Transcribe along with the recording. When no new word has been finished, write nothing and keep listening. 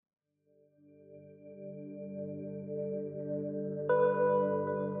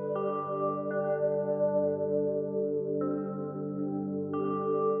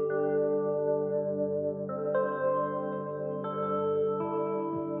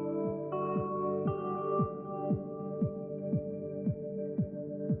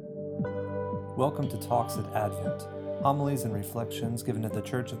Welcome to Talks at Advent, homilies and reflections given at the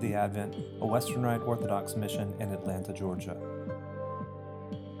Church of the Advent, a Western Rite Orthodox mission in Atlanta, Georgia.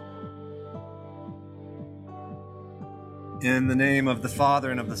 In the name of the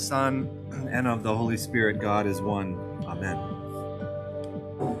Father, and of the Son, and of the Holy Spirit, God is one. Amen.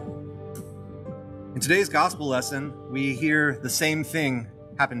 In today's gospel lesson, we hear the same thing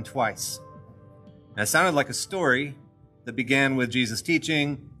happen twice. Now, it sounded like a story that began with Jesus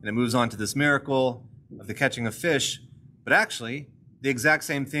teaching, and it moves on to this miracle of the catching of fish, but actually, the exact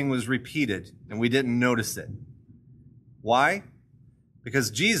same thing was repeated, and we didn't notice it. Why?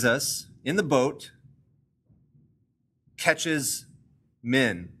 Because Jesus, in the boat, catches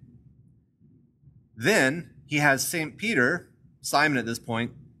men. Then he has St. Peter, Simon at this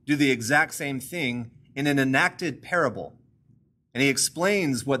point, do the exact same thing in an enacted parable. And he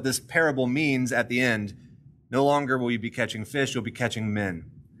explains what this parable means at the end. No longer will you be catching fish, you'll be catching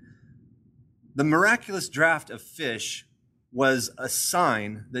men. The miraculous draft of fish was a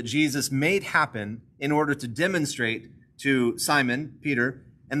sign that Jesus made happen in order to demonstrate to Simon, Peter,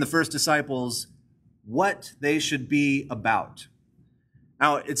 and the first disciples what they should be about.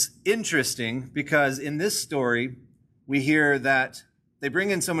 Now, it's interesting because in this story, we hear that they bring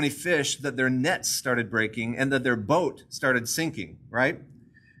in so many fish that their nets started breaking and that their boat started sinking, right?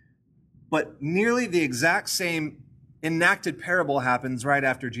 But nearly the exact same enacted parable happens right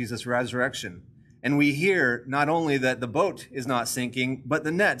after Jesus' resurrection. And we hear not only that the boat is not sinking, but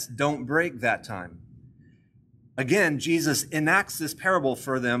the nets don't break that time. Again, Jesus enacts this parable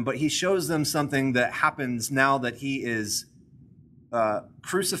for them, but he shows them something that happens now that he is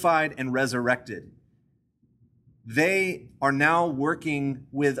crucified and resurrected. They are now working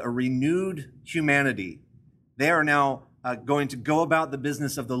with a renewed humanity. They are now going to go about the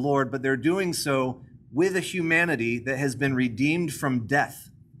business of the Lord, but they're doing so with a humanity that has been redeemed from death.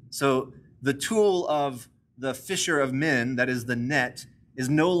 So the tool of the fisher of men, that is the net, is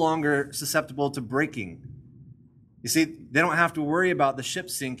no longer susceptible to breaking. You see, they don't have to worry about the ship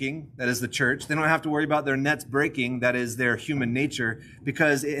sinking, that is the church. They don't have to worry about their nets breaking, that is their human nature,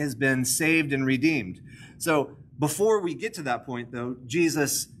 because it has been saved and redeemed. So before we get to that point, though,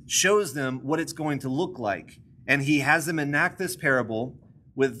 Jesus shows them what it's going to look like. And he has them enact this parable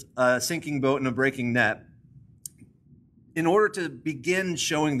with a sinking boat and a breaking net in order to begin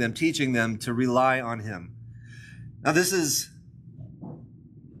showing them, teaching them to rely on him. Now, this is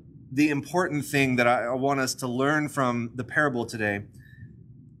the important thing that I want us to learn from the parable today.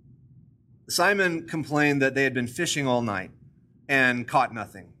 Simon complained that they had been fishing all night and caught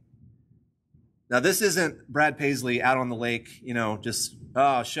nothing. Now, this isn't Brad Paisley out on the lake, just,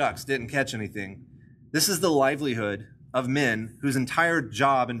 oh, shucks, didn't catch anything. This is the livelihood of men whose entire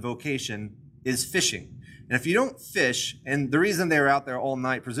job and vocation is fishing. And if you don't fish, and the reason they were out there all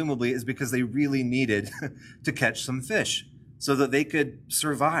night, presumably, is because they really needed to catch some fish so that they could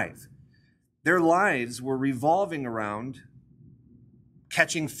survive. Their lives were revolving around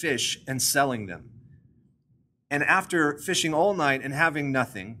catching fish and selling them. And after fishing all night and having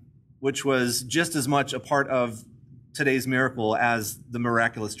nothing, which was just as much a part of today's miracle as the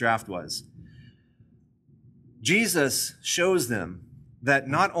miraculous draft was, Jesus shows them that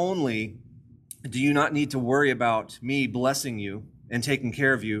not only do you not need to worry about me blessing you and taking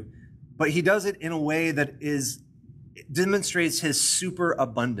care of you, but he does it in a way that demonstrates his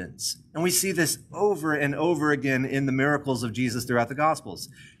superabundance. And we see this over and over again in the miracles of Jesus throughout the Gospels.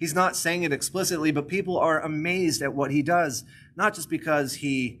 He's not saying it explicitly, but people are amazed at what he does, not just because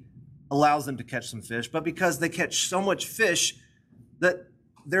he allows them to catch some fish, but because they catch so much fish that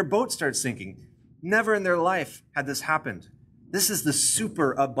their boat starts sinking. Never in their life had this happened. This is the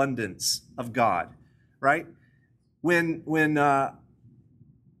superabundance of God, right? When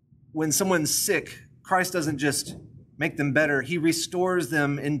someone's sick, Christ doesn't just make them better. He restores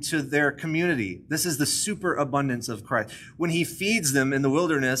them into their community. This is the superabundance of Christ. When he feeds them in the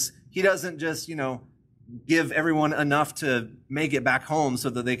wilderness, he doesn't just, give everyone enough to make it back home so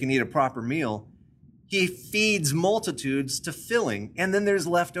that they can eat a proper meal. He feeds multitudes to filling, and then there's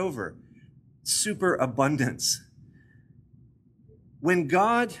leftover. Superabundance. When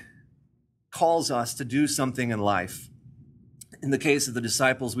God calls us to do something in life, in the case of the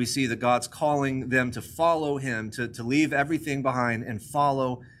disciples, we see that God's calling them to follow him, to leave everything behind and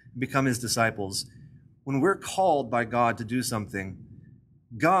follow, and become his disciples. When we're called by God to do something,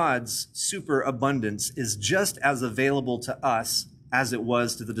 God's superabundance is just as available to us as it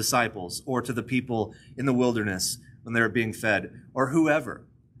was to the disciples or to the people in the wilderness when they were being fed, or whoever.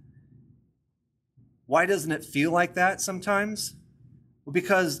 Why doesn't it feel like that sometimes? Well,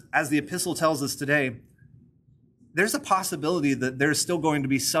 because as the epistle tells us today, there's a possibility that there's still going to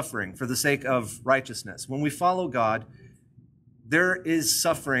be suffering for the sake of righteousness. When we follow God, there is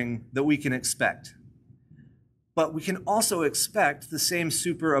suffering that we can expect. But we can also expect the same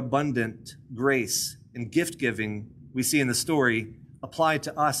superabundant grace and gift giving we see in the story applied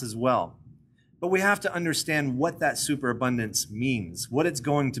to us as well. But we have to understand what that superabundance means, what it's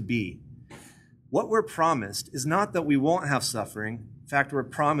going to be. What we're promised is not that we won't have suffering. In fact, we're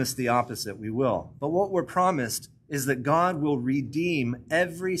promised the opposite, we will. But what we're promised is that God will redeem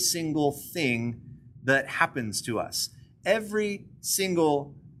every single thing that happens to us. Every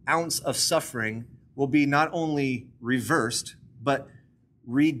single ounce of suffering will be not only reversed, but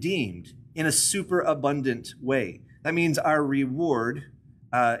redeemed in a superabundant way. That means our reward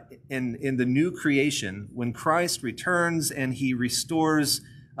in the new creation, when Christ returns and he restores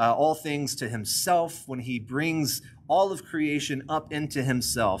all things to himself, when he brings all of creation up into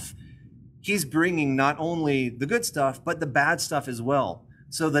himself, he's bringing not only the good stuff, but the bad stuff as well,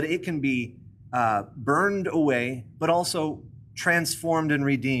 so that it can be burned away, but also transformed and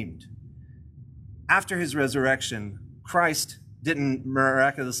redeemed. After his resurrection, Christ didn't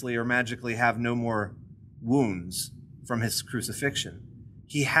miraculously or magically have no more wounds from his crucifixion.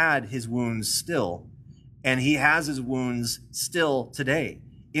 He had his wounds still, and he has his wounds still today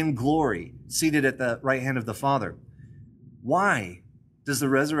in glory, seated at the right hand of the Father. Why does the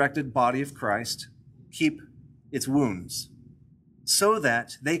resurrected body of Christ keep its wounds? So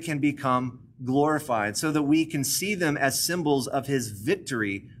that they can become glorified, so that we can see them as symbols of his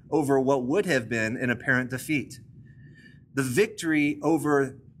victory over what would have been an apparent defeat. The victory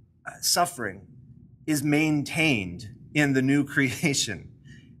over suffering is maintained in the new creation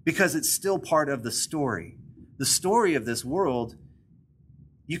because it's still part of the story. The story of this world,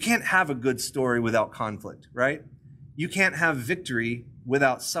 you can't have a good story without conflict, right? You can't have victory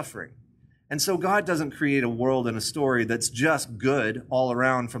without suffering. And so God doesn't create a world and a story that's just good all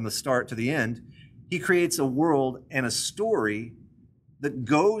around from the start to the end. He creates a world and a story that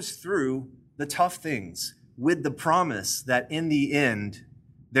goes through the tough things with the promise that in the end,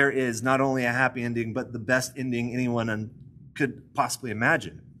 there is not only a happy ending, but the best ending anyone could possibly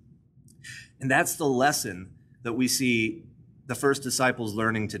imagine. And that's the lesson that we see the first disciples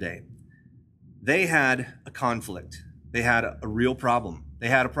learning today. They had a conflict. They had a real problem. They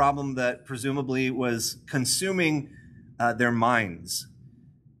had a problem that presumably was consuming their minds,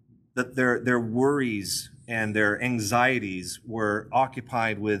 that their worries and their anxieties were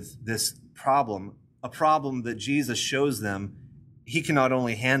occupied with this problem, a problem that Jesus shows them he can not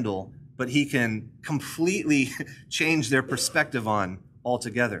only handle, but he can completely change their perspective on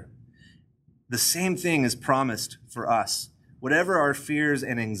altogether. The same thing is promised for us. Whatever our fears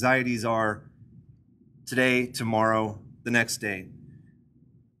and anxieties are today, tomorrow, the next day,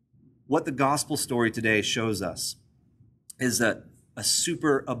 what the gospel story today shows us is that a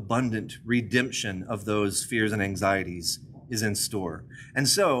super abundant redemption of those fears and anxieties is in store. And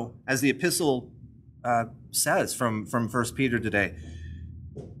so, as the epistle says from 1 Peter today,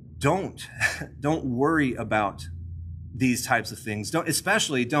 don't worry about these types of things.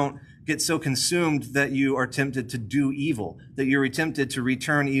 Especially don't get so consumed that you are tempted to do evil, that you're tempted to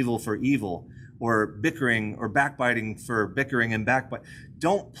return evil for evil, or bickering or backbiting for bickering and backbiting.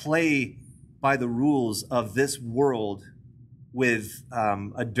 Don't play by the rules of this world with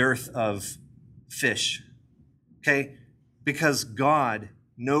a dearth of fish, okay? Because God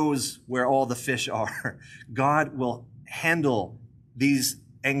knows where all the fish are. God will handle these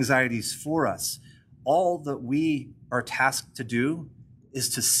anxieties for us. All that we are tasked to do is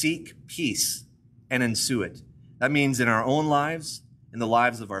to seek peace and ensue it. That means in our own lives, in the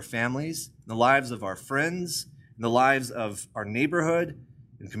lives of our families, in the lives of our friends, in the lives of our neighborhood,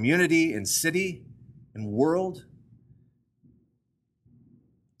 in community, in city, in world.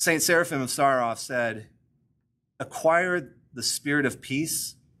 Saint Seraphim of Saroff said, "Acquire the spirit of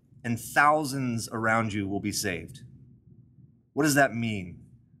peace, and thousands around you will be saved." What does that mean?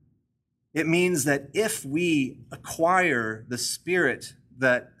 It means that if we acquire the spirit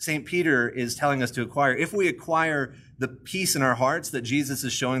that St. Peter is telling us to acquire, if we acquire the peace in our hearts that Jesus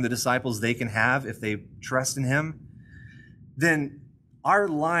is showing the disciples they can have if they trust in him, then our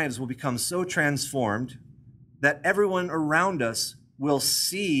lives will become so transformed that everyone around us will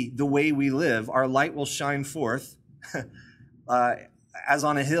see the way we live. Our light will shine forth as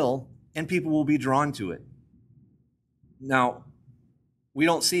on a hill, and people will be drawn to it. Now, we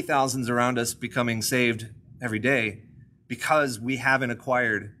don't see thousands around us becoming saved every day because we haven't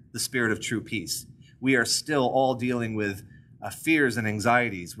acquired the spirit of true peace. We are still all dealing with fears and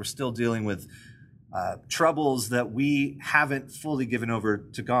anxieties. We're still dealing with troubles that we haven't fully given over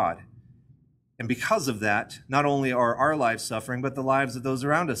to God. And because of that, not only are our lives suffering, but the lives of those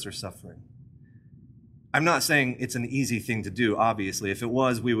around us are suffering. I'm not saying it's an easy thing to do, obviously. If it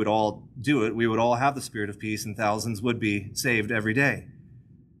was, we would all do it. We would all have the spirit of peace and thousands would be saved every day.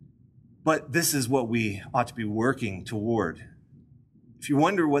 But this is what we ought to be working toward. If you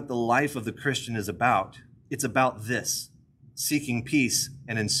wonder what the life of the Christian is about, it's about this: seeking peace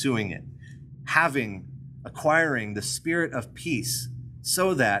and ensuing it, acquiring the spirit of peace,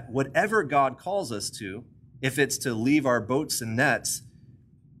 so that whatever God calls us to, if it's to leave our boats and nets,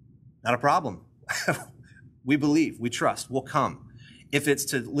 not a problem. We believe, we trust, we'll come. If it's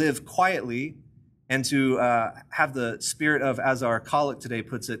to live quietly and to have the spirit of, as our collect today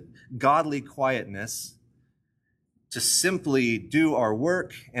puts it, godly quietness, to simply do our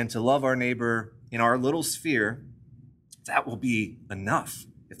work and to love our neighbor in our little sphere, that will be enough.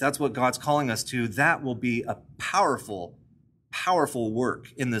 If that's what God's calling us to, that will be a powerful, powerful work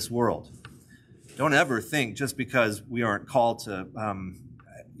in this world. Don't ever think just because we aren't called to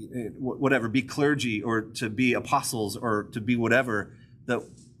be clergy or to be apostles or to be whatever, that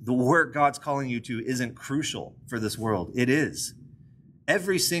the work God's calling you to isn't crucial for this world. It is.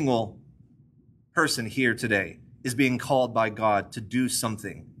 Every single person here today is being called by God to do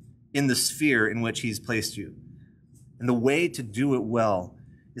something in the sphere in which he's placed you. And the way to do it well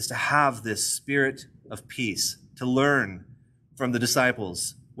is to have this spirit of peace, to learn from the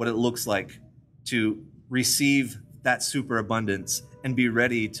disciples what it looks like to receive that superabundance and be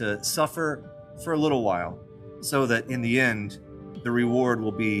ready to suffer for a little while, so that in the end, the reward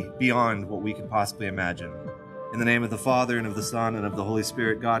will be beyond what we can possibly imagine. In the name of the Father, and of the Son, and of the Holy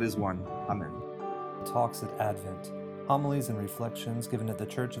Spirit, God is one. Amen. Talks at Advent. Homilies and reflections given at the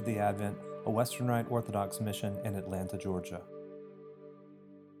Church of the Advent, a Western Rite Orthodox mission in Atlanta, Georgia.